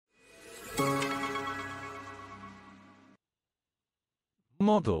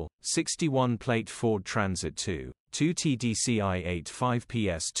Model, 61-plate Ford Transit 2.2TDCi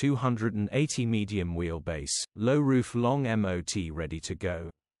 85PS 280 medium wheelbase, low roof long MOT ready to go.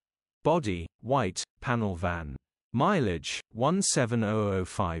 Body, white, panel van. Mileage,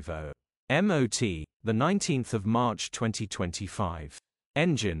 170050. MOT, the 19th of March 2025.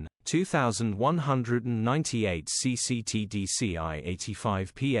 Engine, 2198 cc TDCI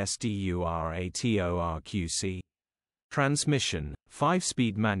 85 PS DURATORQ-C. Transmission,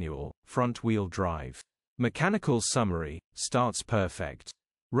 5-speed manual, front-wheel drive. Mechanical summary, starts perfect.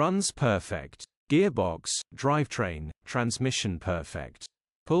 Runs perfect. Gearbox, drivetrain, transmission perfect.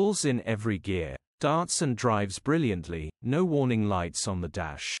 Pulls in every gear. Starts and drives brilliantly, no warning lights on the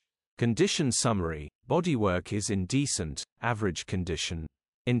dash. Condition summary, bodywork is in decent, average condition.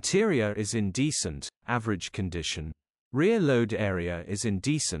 Interior is in decent, average condition. Rear load area is in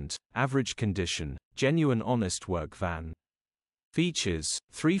decent, average condition, genuine honest work van. Features,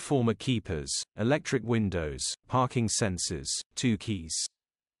 3 former keepers, electric windows, parking sensors, 2 keys.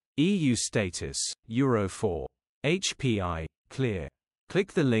 EU status, Euro 4. HPI, clear.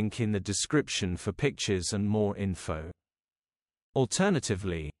 Click the link in the description for pictures and more info.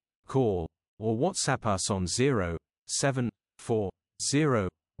 Alternatively, call or WhatsApp us on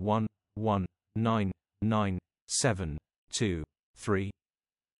 07401199723.